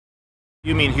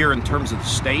You mean here in terms of the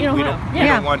state?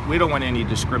 We don't want any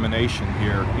discrimination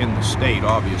here in the state,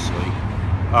 obviously.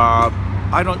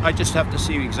 I just have to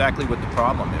see exactly what the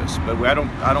problem is, but I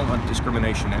don't want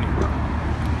discrimination anywhere.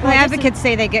 Well, advocates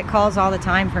say they get calls all the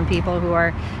time from people who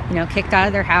are, kicked out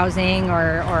of their housing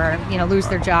or lose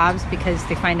their jobs because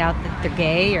they find out that they're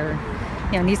gay, or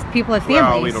these people have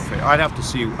families. Well, I'd have to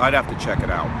see. I'd have to check it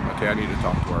out. Okay, I need to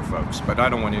talk to our folks, but I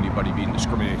don't want anybody being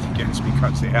discriminated against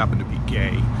because they happen to be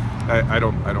gay. I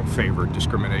don't favor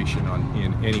discrimination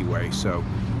in any way. So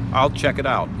I'll check it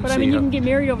out. But I mean, you can get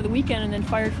married over the weekend and then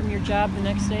fired from your job the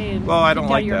next day. Well, I don't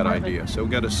like that idea. So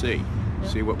we've got to see.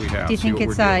 See what we have. Do you think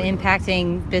it's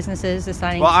impacting businesses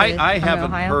deciding to come I to haven't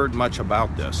Ohio? heard much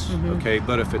about this, okay?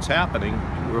 But if it's happening,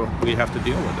 we have to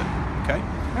deal with it, okay?